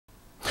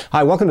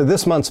Hi, welcome to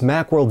this month's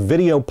Macworld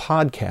video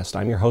podcast.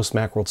 I'm your host,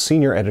 Macworld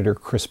Senior Editor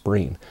Chris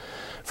Breen.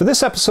 For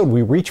this episode,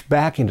 we reach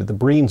back into the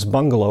Breen's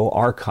Bungalow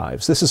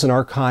archives. This is an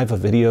archive of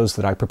videos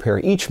that I prepare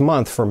each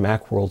month for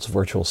Macworld's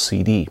virtual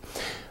CD.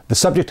 The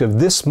subject of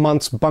this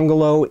month's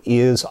Bungalow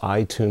is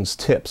iTunes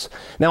tips.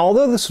 Now,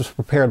 although this was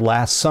prepared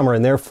last summer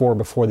and therefore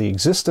before the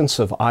existence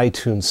of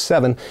iTunes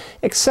 7,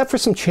 except for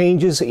some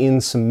changes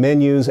in some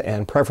menus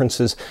and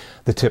preferences,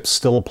 the tips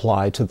still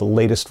apply to the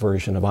latest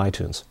version of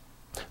iTunes.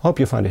 I hope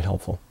you find it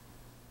helpful.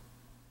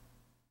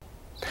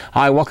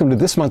 Hi, welcome to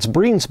this month's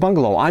Breen's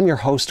Bungalow. I'm your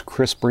host,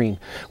 Chris Breen.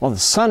 Well, the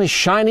sun is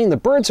shining, the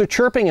birds are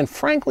chirping, and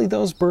frankly,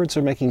 those birds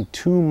are making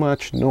too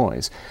much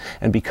noise.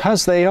 And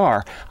because they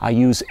are, I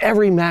use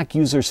every Mac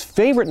user's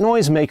favorite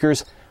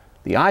noisemakers,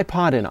 the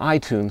iPod and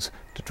iTunes,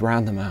 to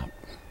drown them out.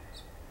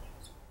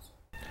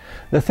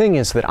 The thing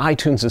is that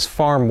iTunes is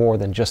far more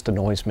than just a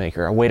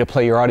noisemaker, a way to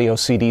play your audio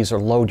CDs or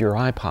load your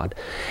iPod.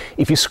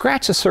 If you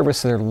scratch the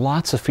surface, there are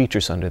lots of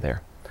features under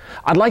there.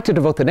 I'd like to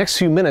devote the next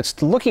few minutes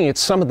to looking at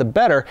some of the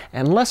better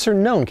and lesser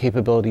known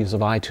capabilities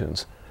of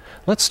iTunes.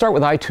 Let's start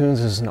with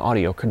iTunes as an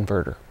audio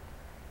converter.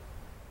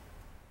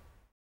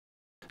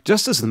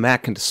 Just as the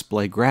Mac can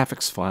display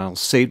graphics files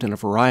saved in a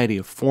variety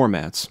of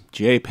formats,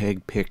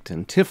 JPEG, PICT,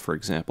 and TIFF for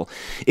example,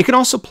 it can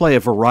also play a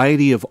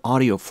variety of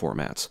audio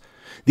formats.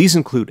 These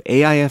include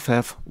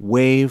AIFF,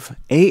 WAV,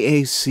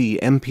 AAC,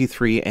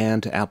 MP3,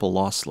 and Apple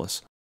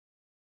Lossless.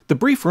 The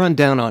brief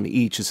rundown on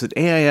each is that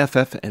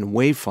AIFF and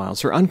WAV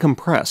files are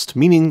uncompressed,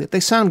 meaning that they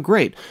sound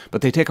great,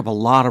 but they take up a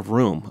lot of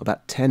room,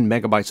 about 10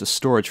 megabytes of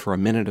storage for a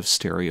minute of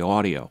stereo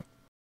audio.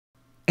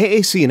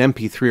 AAC and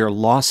MP3 are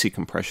lossy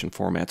compression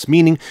formats,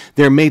 meaning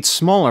they're made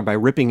smaller by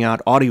ripping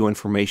out audio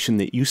information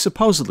that you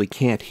supposedly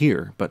can't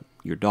hear, but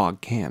your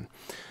dog can.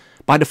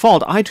 By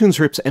default,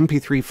 iTunes rips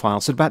MP3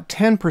 files at about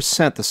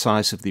 10% the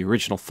size of the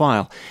original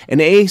file,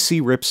 and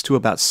AAC rips to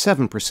about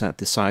 7%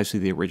 the size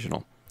of the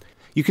original.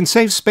 You can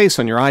save space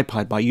on your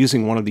iPod by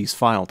using one of these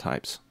file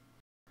types.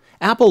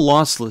 Apple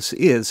Lossless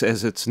is,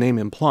 as its name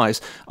implies,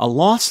 a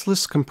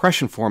lossless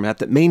compression format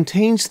that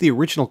maintains the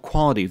original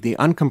quality of the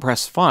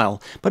uncompressed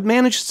file, but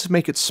manages to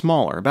make it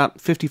smaller, about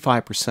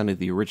 55% of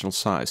the original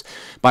size,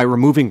 by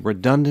removing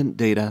redundant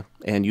data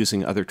and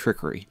using other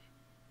trickery.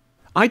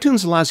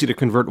 iTunes allows you to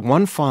convert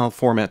one file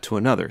format to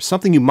another,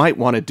 something you might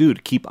want to do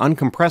to keep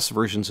uncompressed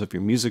versions of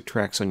your music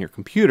tracks on your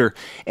computer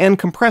and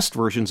compressed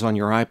versions on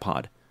your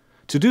iPod.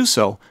 To do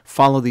so,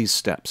 follow these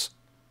steps.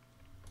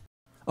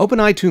 Open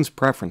iTunes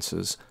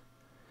Preferences,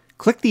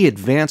 click the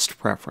Advanced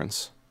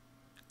preference,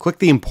 click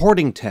the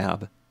Importing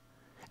tab,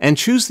 and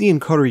choose the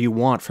encoder you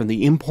want from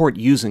the Import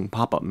Using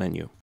pop-up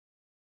menu.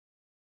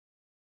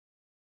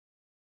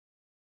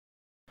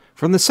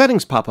 From the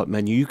Settings pop-up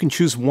menu, you can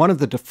choose one of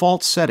the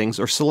default settings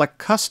or select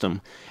Custom,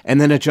 and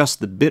then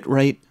adjust the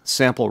bitrate,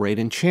 sample rate,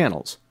 and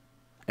channels.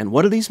 And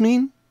what do these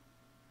mean?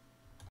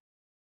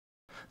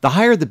 The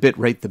higher the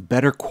bitrate, the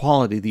better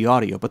quality the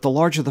audio, but the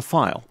larger the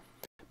file.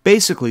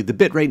 Basically, the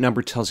bitrate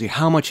number tells you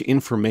how much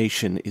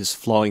information is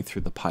flowing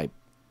through the pipe.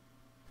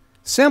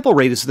 Sample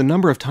rate is the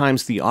number of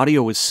times the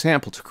audio is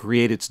sampled to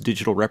create its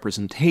digital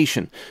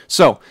representation.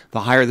 So,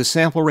 the higher the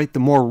sample rate, the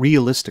more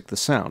realistic the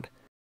sound.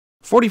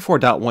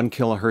 44.1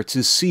 kHz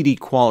is CD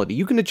quality.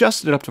 You can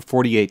adjust it up to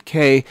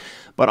 48K,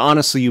 but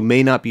honestly, you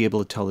may not be able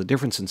to tell the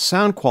difference in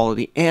sound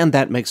quality, and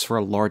that makes for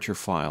a larger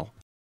file.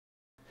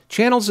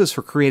 Channels is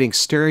for creating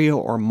stereo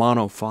or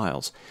mono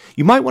files.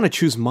 You might want to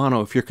choose mono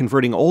if you're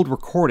converting old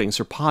recordings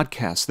or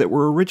podcasts that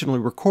were originally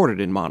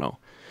recorded in mono.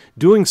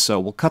 Doing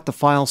so will cut the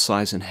file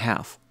size in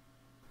half.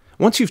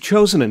 Once you've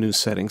chosen a new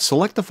setting,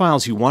 select the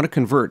files you want to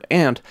convert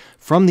and,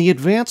 from the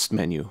Advanced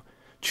menu,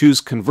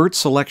 choose Convert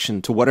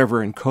Selection to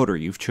whatever encoder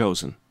you've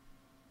chosen.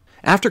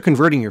 After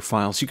converting your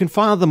files, you can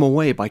file them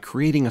away by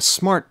creating a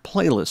smart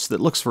playlist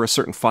that looks for a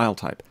certain file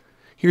type.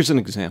 Here's an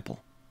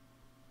example.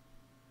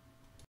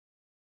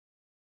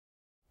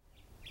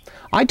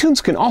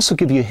 iTunes can also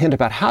give you a hint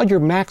about how your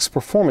Mac's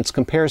performance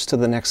compares to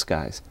the next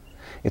guy's.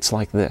 It's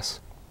like this.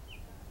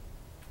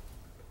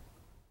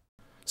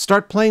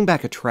 Start playing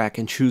back a track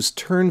and choose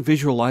Turn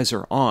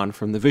Visualizer On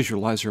from the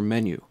Visualizer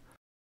menu.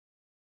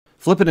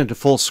 Flip it into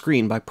full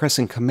screen by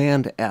pressing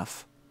Command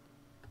F.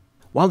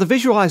 While the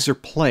visualizer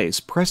plays,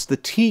 press the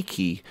T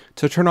key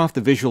to turn off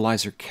the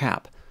visualizer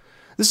cap.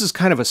 This is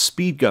kind of a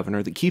speed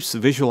governor that keeps the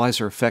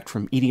visualizer effect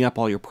from eating up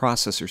all your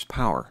processor's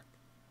power.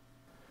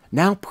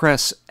 Now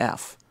press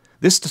F.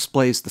 This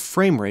displays the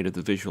frame rate of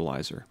the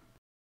visualizer.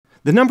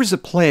 The numbers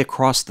that play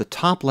across the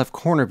top left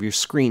corner of your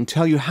screen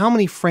tell you how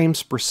many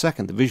frames per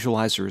second the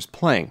visualizer is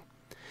playing.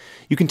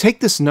 You can take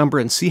this number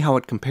and see how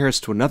it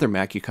compares to another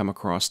Mac you come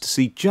across to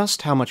see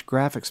just how much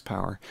graphics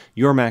power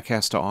your Mac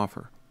has to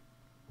offer.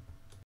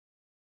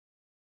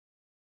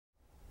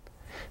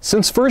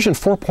 Since version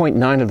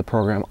 4.9 of the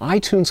program,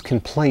 iTunes can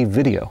play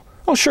video.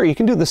 Oh sure, you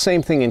can do the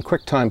same thing in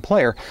QuickTime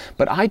Player,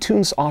 but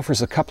iTunes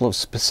offers a couple of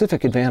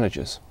specific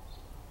advantages.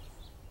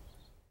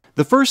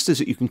 The first is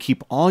that you can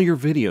keep all your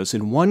videos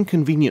in one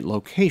convenient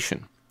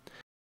location.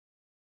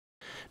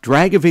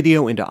 Drag a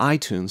video into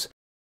iTunes,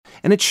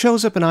 and it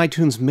shows up in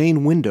iTunes'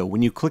 main window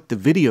when you click the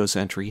Videos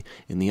entry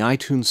in the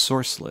iTunes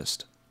source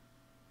list.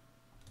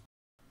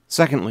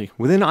 Secondly,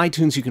 within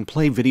iTunes you can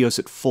play videos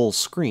at full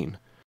screen.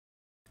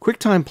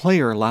 QuickTime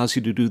Player allows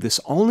you to do this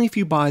only if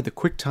you buy the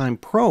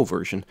QuickTime Pro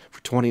version for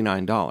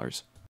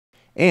 $29.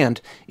 And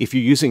if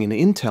you're using an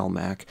Intel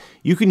Mac,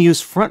 you can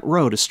use Front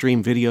Row to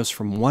stream videos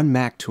from one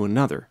Mac to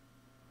another.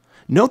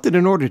 Note that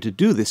in order to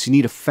do this, you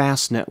need a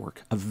fast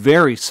network, a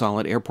very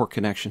solid airport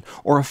connection,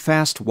 or a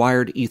fast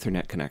wired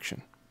Ethernet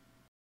connection.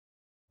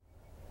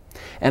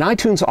 And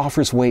iTunes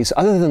offers ways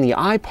other than the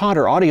iPod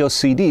or audio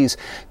CDs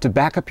to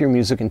back up your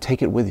music and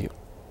take it with you.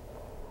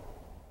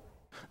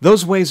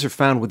 Those ways are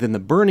found within the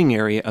burning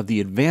area of the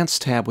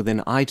Advanced tab within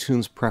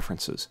iTunes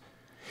Preferences.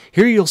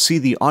 Here you'll see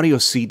the audio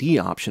CD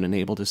option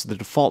enabled as the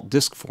default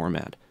disc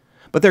format,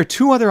 but there are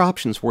two other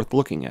options worth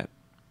looking at.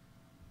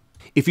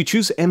 If you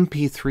choose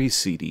MP3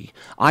 CD,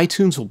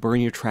 iTunes will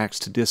burn your tracks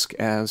to disk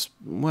as,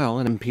 well,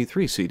 an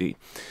MP3 CD.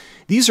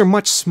 These are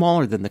much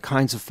smaller than the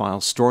kinds of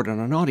files stored on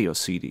an audio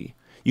CD.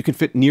 You can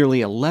fit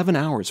nearly 11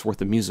 hours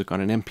worth of music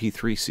on an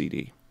MP3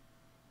 CD.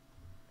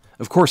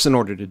 Of course, in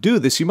order to do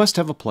this, you must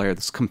have a player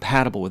that's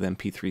compatible with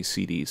MP3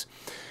 CDs.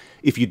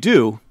 If you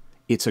do,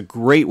 it's a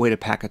great way to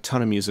pack a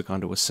ton of music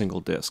onto a single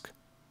disc.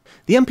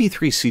 The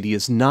MP3 CD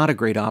is not a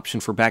great option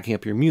for backing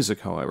up your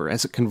music, however,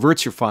 as it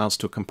converts your files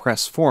to a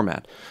compressed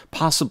format,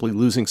 possibly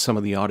losing some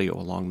of the audio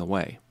along the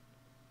way.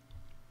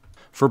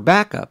 For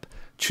backup,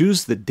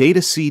 choose the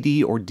Data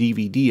CD or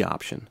DVD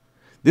option.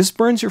 This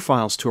burns your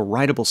files to a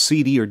writable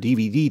CD or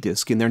DVD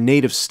disc in their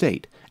native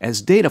state,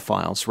 as data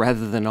files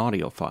rather than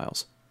audio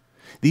files.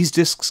 These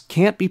discs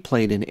can't be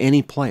played in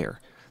any player.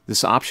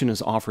 This option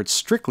is offered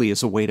strictly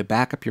as a way to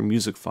back up your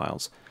music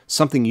files,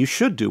 something you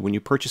should do when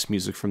you purchase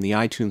music from the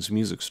iTunes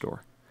Music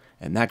Store.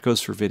 And that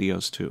goes for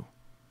videos too.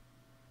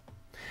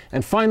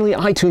 And finally,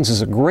 iTunes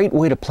is a great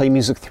way to play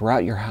music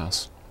throughout your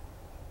house.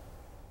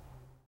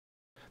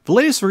 The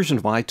latest version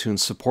of iTunes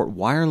support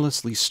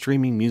wirelessly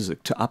streaming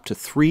music to up to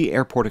 3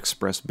 Airport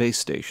Express base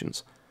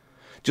stations.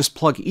 Just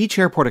plug each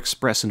Airport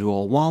Express into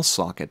a wall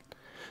socket,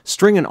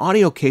 string an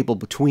audio cable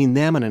between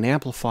them and an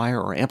amplifier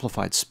or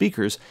amplified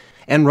speakers,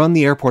 and run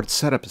the Airport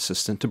Setup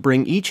Assistant to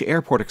bring each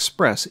Airport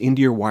Express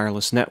into your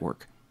wireless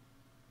network.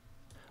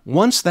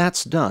 Once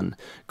that's done,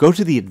 go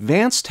to the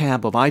Advanced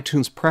tab of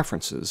iTunes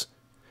Preferences,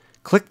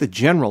 click the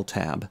General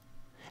tab,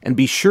 and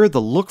be sure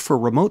the Look for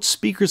Remote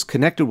Speakers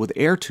Connected with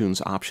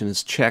AirTunes option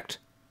is checked,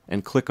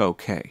 and click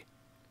OK.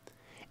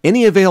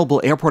 Any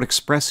available Airport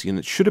Express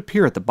units should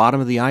appear at the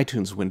bottom of the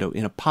iTunes window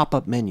in a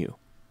pop-up menu.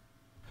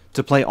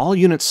 To play all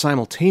units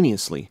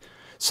simultaneously,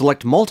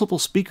 select multiple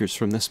speakers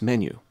from this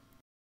menu.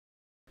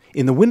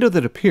 In the window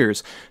that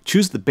appears,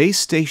 choose the base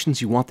stations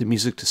you want the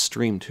music to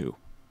stream to.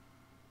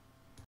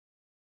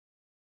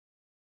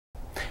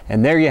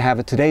 And there you have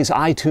it, today's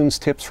iTunes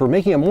tips for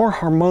making a more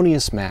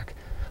harmonious Mac.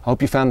 I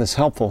hope you found this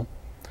helpful.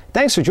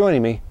 Thanks for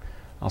joining me.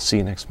 I'll see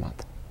you next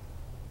month.